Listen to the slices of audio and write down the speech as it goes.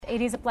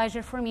it is a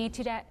pleasure for me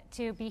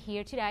to be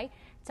here today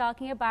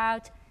talking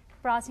about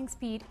processing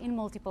speed in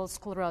multiple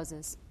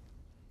sclerosis.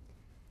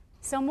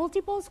 So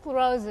multiple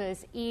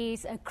sclerosis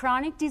is a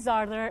chronic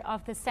disorder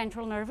of the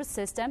central nervous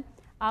system,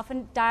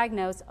 often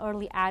diagnosed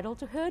early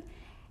adulthood.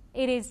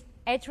 It is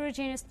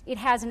heterogeneous. It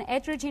has an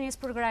heterogeneous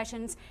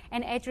progressions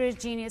and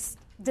heterogeneous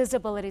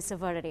disability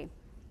severity.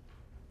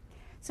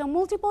 So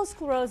multiple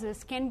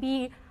sclerosis can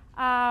be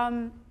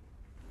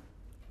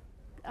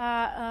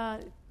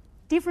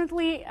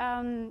differently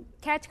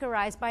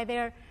categorized by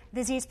their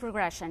disease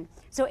progression.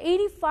 So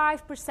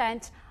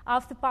 85%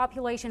 of the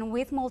population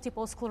with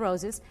multiple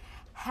sclerosis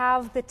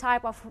have the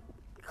type of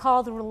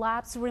called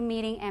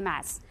relapse-remitting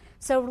MS.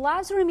 So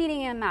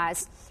relapse-remitting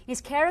MS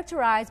is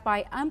characterized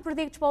by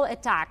unpredictable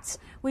attacks,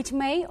 which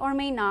may or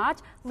may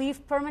not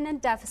leave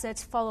permanent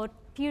deficits followed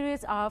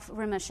periods of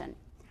remission.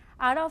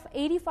 Out of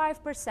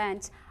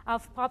 85%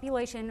 of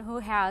population who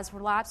has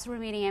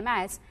relapse-remitting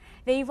MS,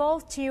 they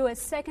evolve to a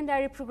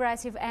secondary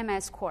progressive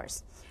MS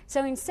course.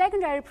 So in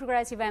secondary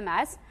progressive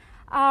MS,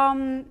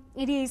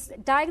 it is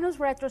diagnosed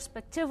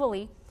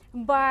retrospectively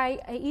by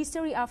a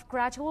history of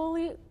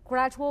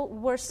gradual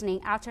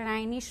worsening after an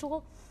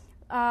initial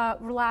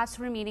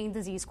relapse-remitting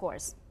disease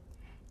course.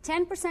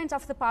 10%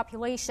 of the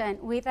population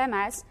with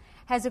MS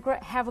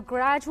have a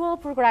gradual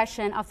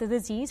progression of the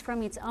disease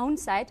from its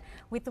onset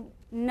with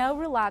no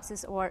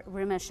relapses or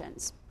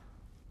remissions.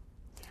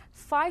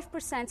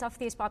 5% of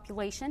this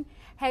population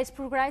has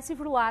progressive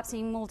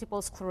relapsing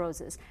multiple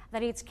sclerosis,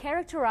 that it's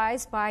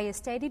characterized by a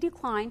steady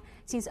decline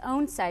since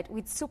onset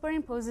with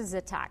superimposes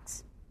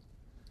attacks.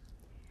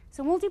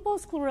 So multiple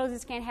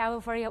sclerosis can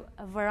have a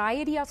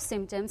variety of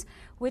symptoms,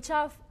 which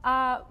are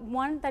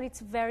one that it's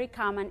very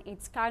common,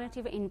 it's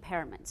cognitive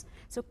impairments.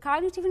 So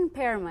cognitive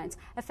impairments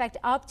affect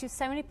up to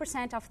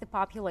 70% of the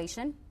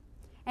population,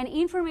 and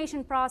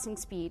information processing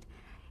speed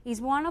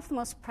is one of the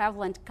most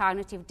prevalent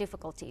cognitive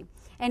difficulty,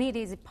 and it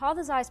is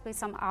hypothesized by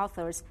some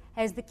authors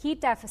as the key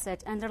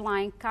deficit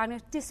underlying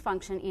cognitive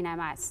dysfunction in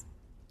MS.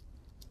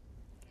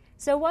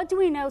 So what do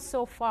we know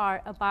so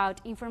far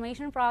about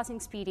information processing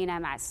speed in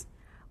MS?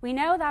 We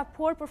know that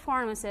poor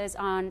performances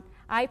on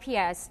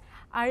IPS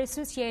are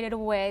associated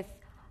with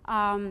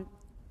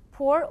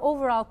poor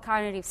overall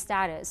cognitive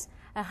status,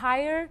 a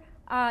higher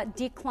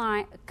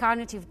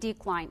cognitive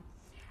decline.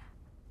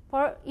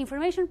 Poor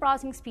information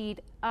processing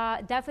speed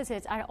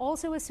deficits are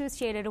also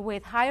associated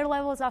with higher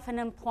levels of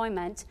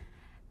unemployment,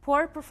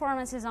 poor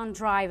performances on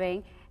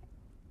driving,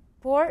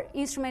 poor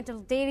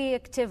instrumental daily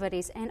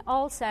activities, and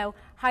also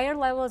higher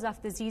levels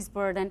of disease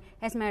burden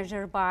as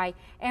measured by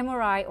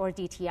MRI or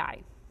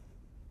DTI.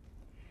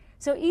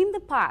 So in the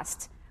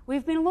past,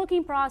 we've been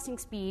looking processing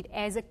speed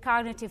as a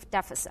cognitive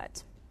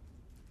deficit.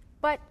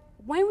 But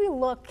when we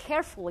look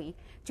carefully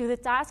to the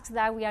tasks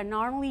that we are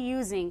normally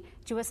using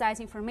to assess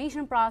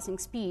information processing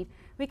speed,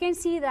 we can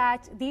see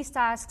that these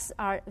tasks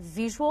are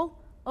visual,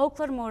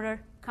 ocular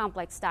motor,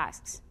 complex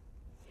tasks.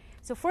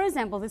 So for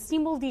example, the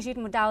symbol digit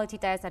modality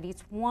test, that is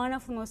one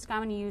of the most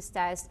commonly used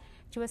tests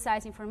to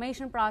assess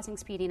information processing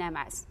speed in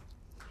MS.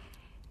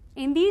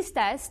 In these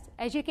tests,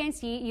 as you can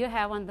see, you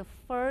have on the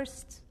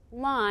first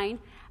line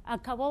a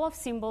couple of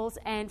symbols,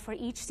 and for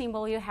each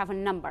symbol you have a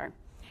number.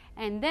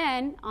 And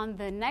then on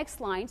the next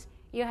lines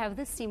you have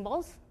the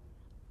symbols,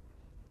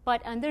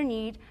 but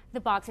underneath the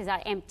boxes are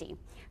empty.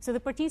 So the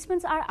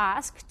participants are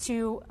asked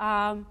to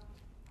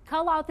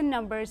call out the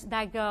numbers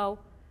that go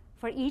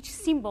for each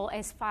symbol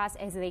as fast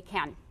as they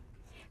can.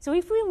 So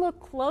if we look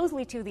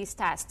closely to these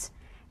tests,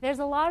 there's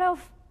a lot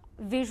of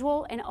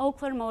visual and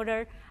ocular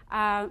motor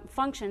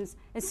functions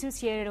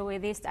associated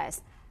with these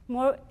tests.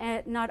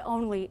 Not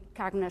only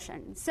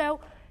cognition. So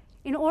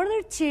in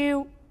order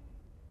to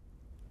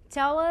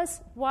tell us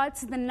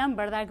what's the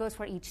number that goes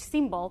for each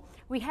symbol,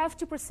 we have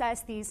to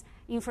process this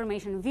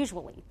information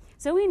visually.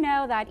 So we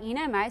know that in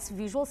MS,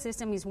 visual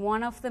system is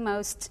one of the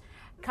most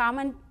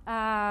common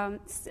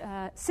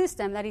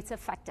system that it's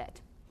affected.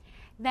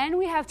 Then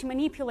we have to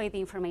manipulate the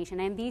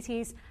information, and this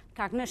is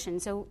cognition.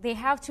 So they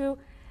have to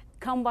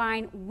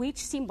combine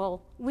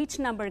which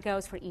number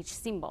goes for each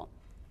symbol.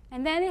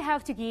 And then they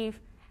have to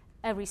give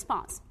a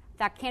response.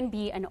 That can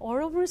be an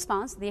oral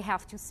response, they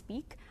have to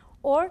speak,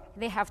 or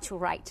they have to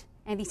write.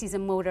 And this is a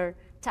motor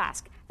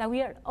task that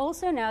we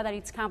also know that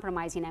it's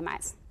compromised in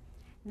MS.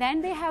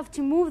 Then they have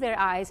to move their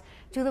eyes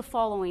to the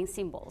following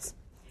symbols.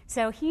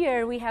 So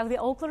here we have the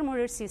ocular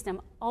motor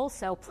system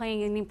also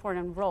playing an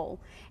important role.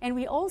 And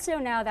we also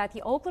know that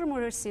the ocular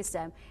motor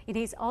system, it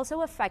is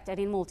also affected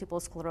in multiple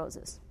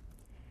sclerosis.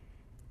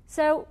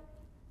 So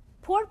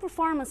poor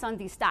performance on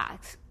these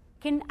tasks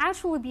can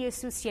actually be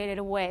associated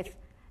with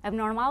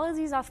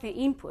abnormalities of the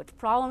input,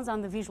 problems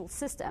on the visual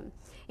system.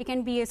 It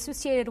can be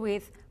associated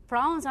with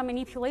problems on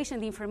manipulation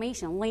of the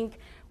information, link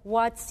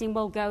what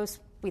symbol goes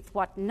with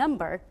what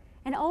number,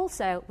 and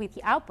also with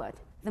the output,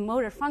 the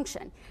motor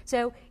function.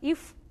 So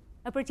if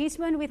a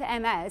participant with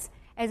MS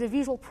has a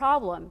visual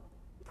problem,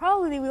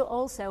 probably they will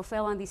also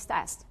fail on this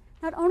test,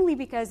 not only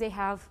because they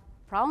have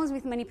problems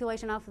with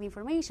manipulation of the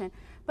information,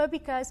 but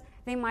because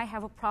they might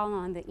have a problem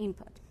on the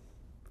input.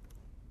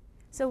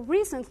 So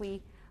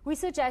recently, we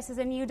suggested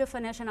a new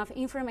definition of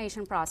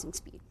information processing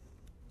speed.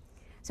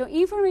 So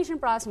information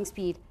processing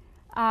speed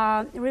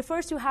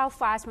refers to how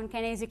fast one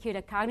can execute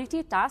a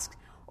cognitive task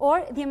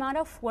or the amount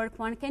of work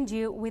one can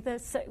do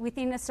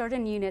within a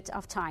certain unit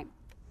of time.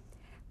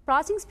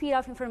 Processing speed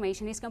of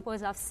information is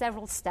composed of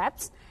several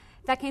steps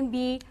that can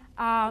be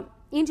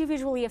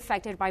individually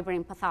affected by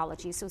brain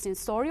pathology, so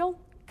sensorial,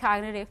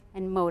 cognitive,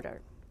 and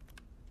motor.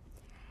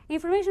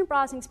 Information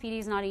processing speed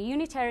is not a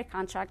unitary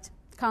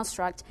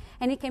construct,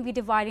 and it can be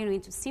divided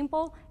into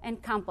simple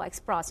and complex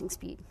processing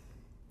speed.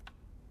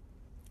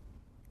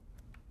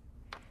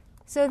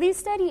 So this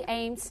study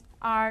aims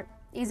are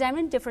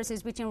examine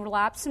differences between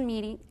relapse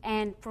remitting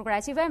and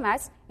progressive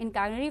MS in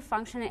cognitive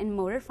function and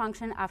motor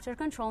function after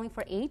controlling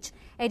for age,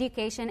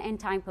 education, and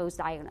time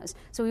post-diagnosis.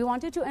 So we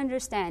wanted to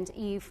understand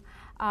if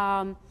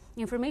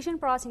information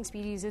processing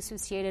speed is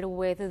associated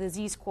with the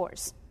disease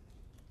course.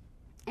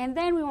 And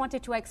then we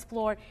wanted to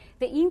explore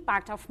the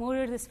impact of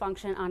motor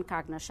dysfunction on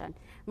cognition,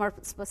 more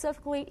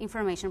specifically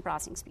information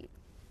processing speed.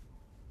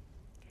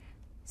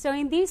 So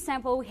in this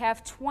sample, we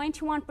have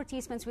 21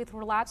 participants with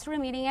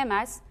relapse-remitting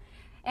MS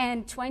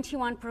and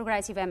 21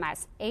 progressive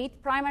MS,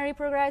 8 primary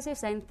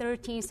progressives and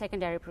 13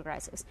 secondary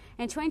progressives,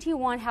 and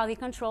 21 healthy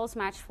controls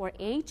matched for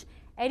age,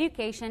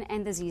 education,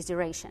 and disease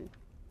duration.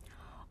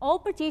 All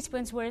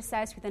participants were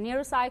assessed with a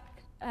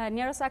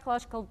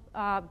neuropsychological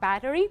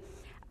battery,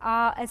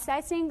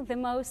 assessing the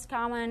most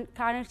common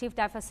cognitive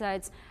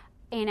deficits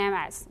in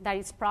MS, that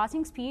is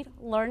processing speed,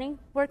 learning,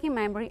 working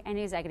memory, and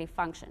executive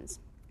functions.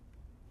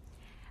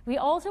 We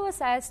also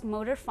assessed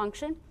motor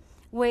function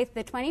with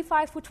the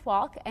 25-foot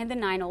walk and the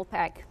 9-hole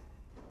peg.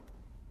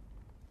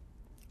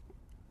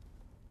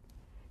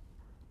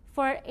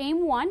 For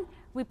AIM-1,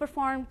 we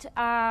performed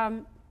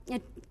an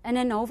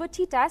ANOVA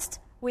t-test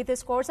with the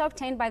scores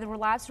obtained by the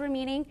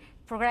relapse-remitting,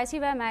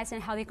 progressive MS,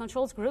 and healthy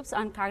controls groups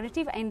on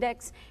cognitive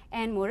index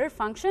and motor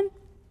function.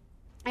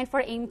 And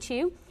for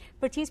AIM-2,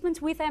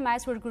 participants with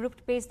MS were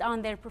grouped based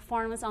on their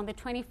performance on the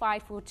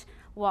 25-foot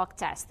walk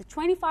test. The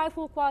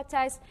 25-foot walk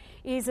test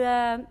is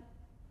a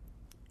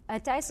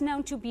test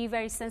known to be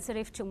very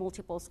sensitive to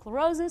multiple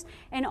sclerosis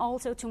and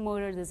also to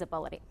motor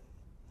disability.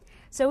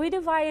 So we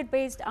divided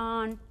based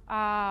on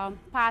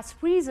past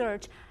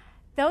research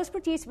those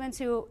participants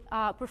who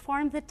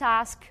performed the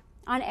task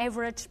on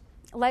average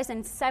less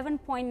than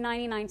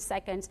 7.99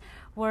 seconds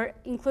were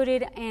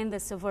included in the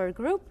severe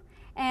group,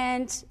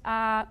 and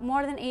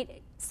more than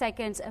 8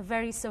 seconds a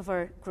very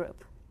severe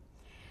group.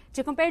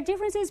 To compare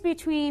differences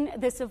between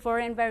the severe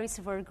and very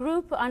severe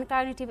group on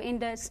cognitive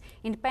index,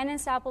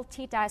 independent sample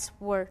t-tests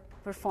were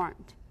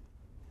performed.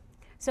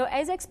 So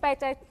as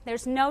expected,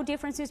 there's no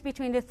differences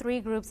between the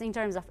three groups in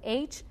terms of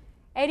age,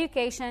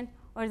 education,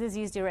 or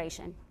disease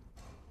duration.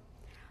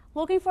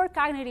 Looking for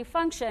cognitive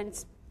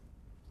functions,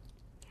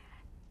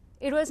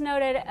 it was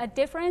noted a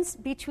difference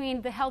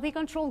between the healthy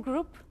control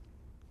group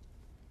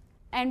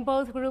and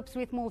both groups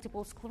with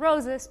multiple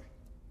sclerosis,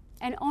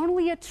 and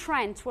only a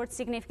trend towards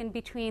significant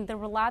between the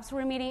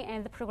relapse-remitting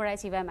and the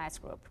progressive MS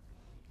group.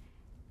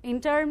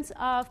 In terms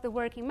of the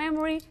working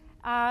memory,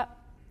 a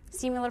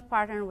similar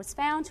pattern was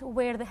found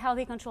where the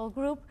healthy control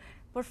group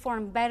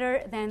performed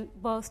better than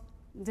both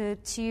the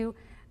two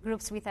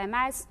groups with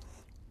MS,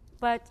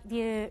 but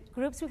the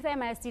groups with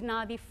MS did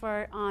not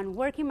differ on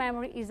working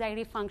memory,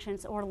 executive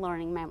functions, or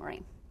learning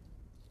memory.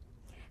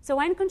 So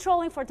when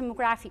controlling for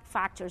demographic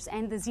factors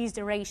and disease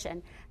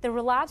duration, the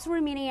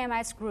relapse-remitting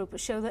MS group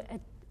showed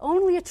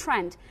only a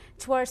trend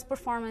towards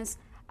performance,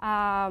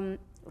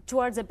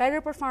 towards a better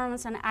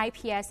performance on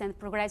IPS and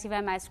progressive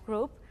MS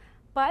group,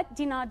 but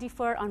did not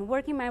differ on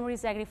working memory,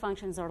 executive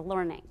functions, or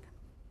learning.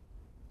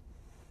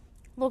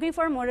 Looking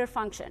for motor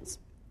functions,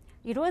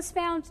 it was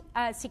found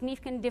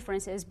significant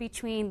differences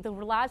between the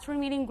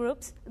relapse-remitting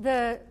groups,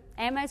 the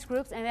MS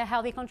groups, and the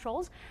healthy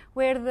controls,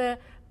 where the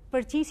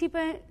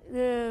participant,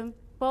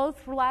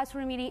 both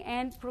relapse-remitting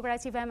and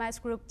progressive MS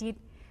group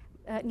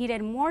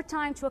needed more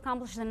time to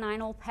accomplish the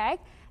 9-hole peg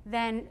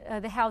than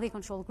the healthy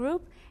control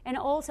group, and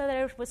also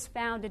there was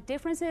found the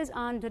differences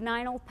on the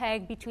 9-hole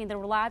peg between the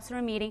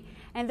relapse-remitting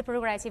and the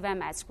progressive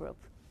MS group.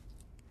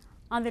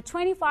 On the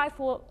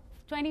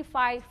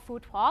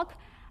 25-foot walk,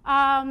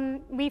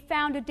 we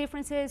found the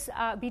differences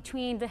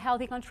between the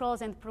healthy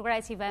controls and the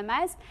progressive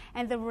MS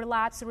and the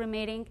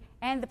relapse-remitting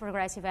and the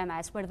progressive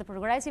MS, where the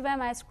progressive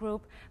MS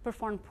group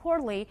performed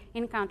poorly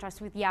in contrast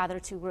with the other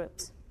two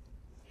groups.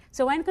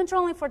 So when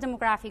controlling for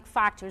demographic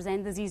factors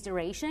and disease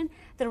duration,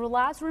 the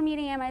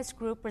relapse-remitting MS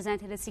group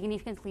presented a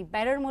significantly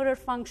better motor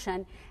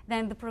function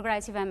than the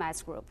progressive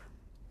MS group.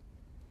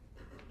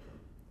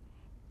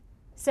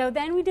 So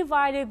then we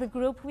divided the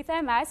group with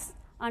MS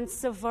on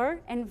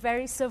severe and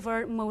very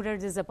severe motor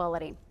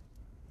disability.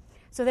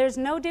 So there's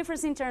no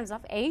difference in terms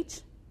of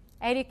age,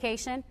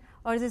 education,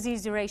 or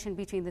disease duration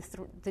between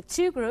the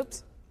two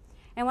groups.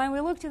 And when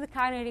we look to the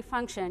cognitive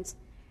functions,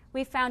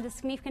 we found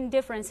significant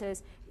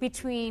differences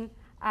between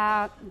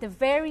the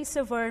very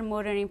severe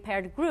motor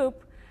impaired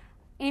group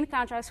in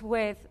contrast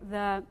with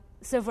the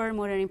severe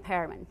motor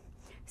impairment.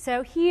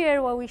 So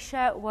here what we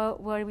found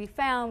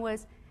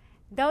was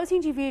those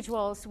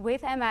individuals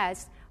with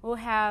MS who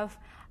have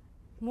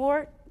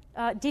more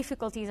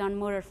difficulties on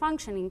motor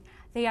functioning,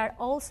 they are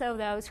also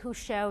those who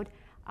showed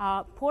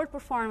poor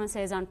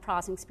performances on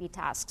processing speed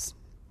tasks.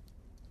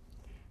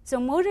 So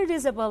motor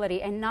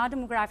disability and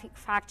non-demographic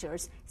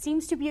factors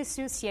seems to be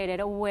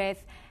associated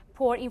with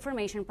poor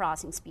information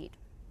processing speed.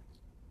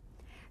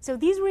 So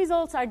these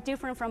results are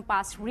different from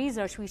past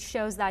research, which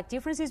shows that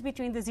differences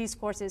between disease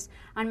courses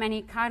on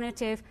many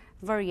cognitive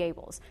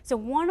variables. So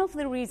one of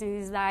the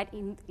reasons is that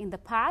in the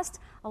past,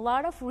 a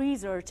lot of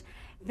research,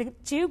 the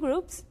two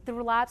groups, the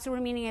relapsed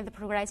remitting and the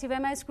progressive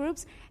MS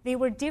groups, they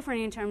were different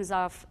in terms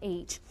of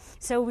age.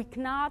 So we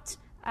cannot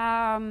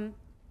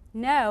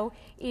know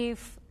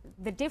if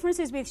the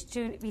differences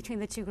between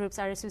the two groups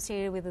are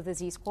associated with the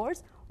disease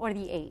course or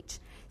the age.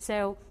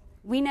 So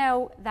we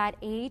know that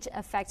age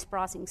affects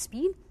processing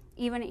speed,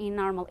 even in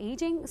normal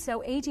aging.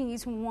 So aging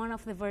is one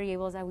of the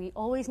variables that we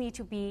always need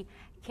to be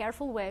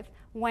careful with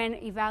when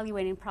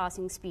evaluating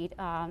processing speed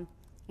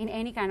in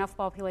any kind of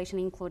population,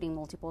 including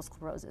multiple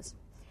sclerosis.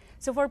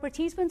 So for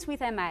participants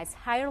with MS,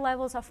 higher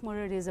levels of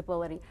motor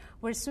disability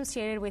were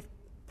associated with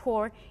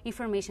poor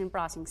information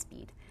processing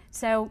speed.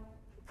 So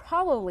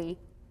probably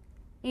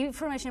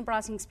information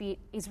processing speed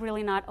is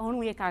really not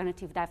only a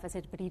cognitive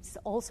deficit, but it's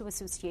also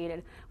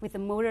associated with the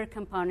motor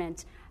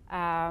component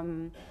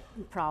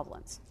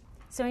problems.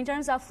 So in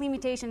terms of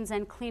limitations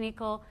and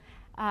clinical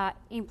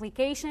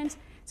implications,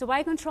 so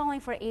by controlling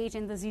for age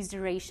and disease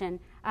duration,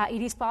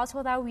 it is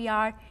possible that we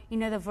are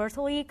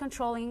inadvertently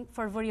controlling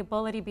for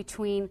variability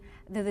between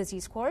the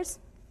disease course.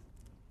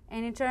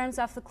 And in terms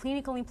of the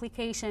clinical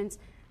implications,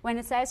 when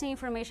assessing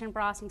information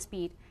processing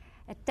speed,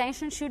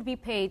 attention should be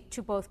paid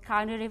to both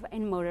cognitive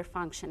and motor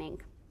functioning.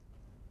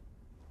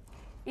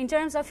 In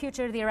terms of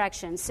future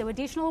directions, so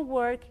additional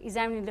work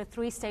examining the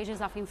three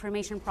stages of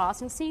information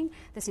processing,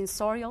 the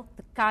sensorial,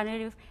 the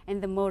cognitive,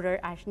 and the motor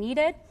as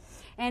needed.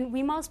 And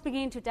we must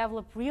begin to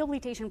develop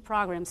rehabilitation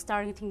programs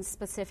targeting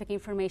specific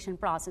information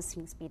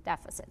processing speed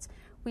deficits,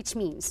 which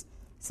means,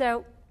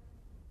 so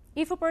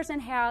if a person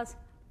has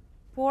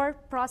poor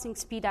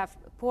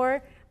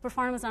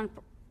performance on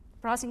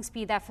processing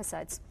speed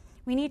deficits,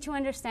 we need to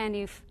understand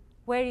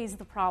where is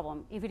the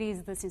problem, if it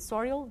is the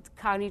sensorial, the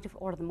cognitive,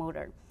 or the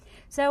motor.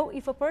 So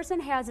if a person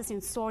has a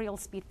sensorial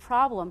speed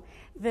problem,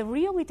 the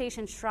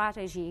rehabilitation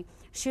strategy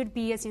should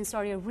be a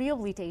sensorial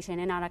rehabilitation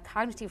and not a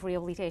cognitive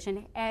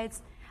rehabilitation,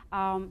 as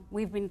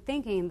we've been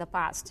thinking in the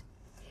past.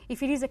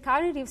 If it is a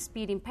cognitive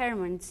speed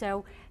impairment,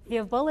 so the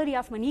ability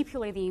of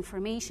manipulate the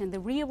information, the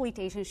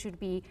rehabilitation should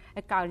be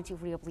a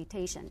cognitive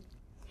rehabilitation.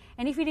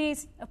 And if it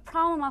is a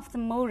problem of the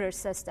motor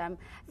system,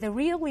 the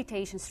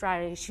rehabilitation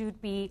strategy should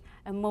be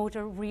a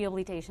motor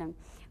rehabilitation.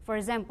 For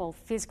example,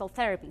 physical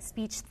therapy,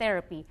 speech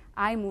therapy,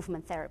 eye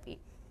movement therapy.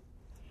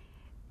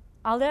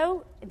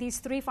 Although these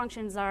three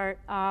functions are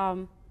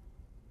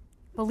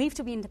believed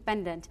to be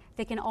independent,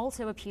 they can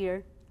also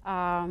appear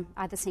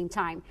at the same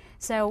time.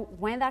 So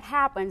when that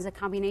happens, a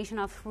combination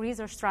of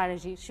research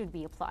strategies should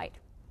be applied.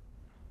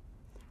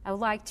 I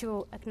would like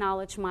to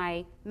acknowledge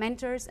my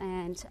mentors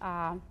and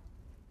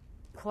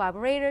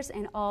collaborators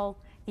and all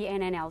the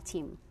NNL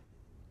team.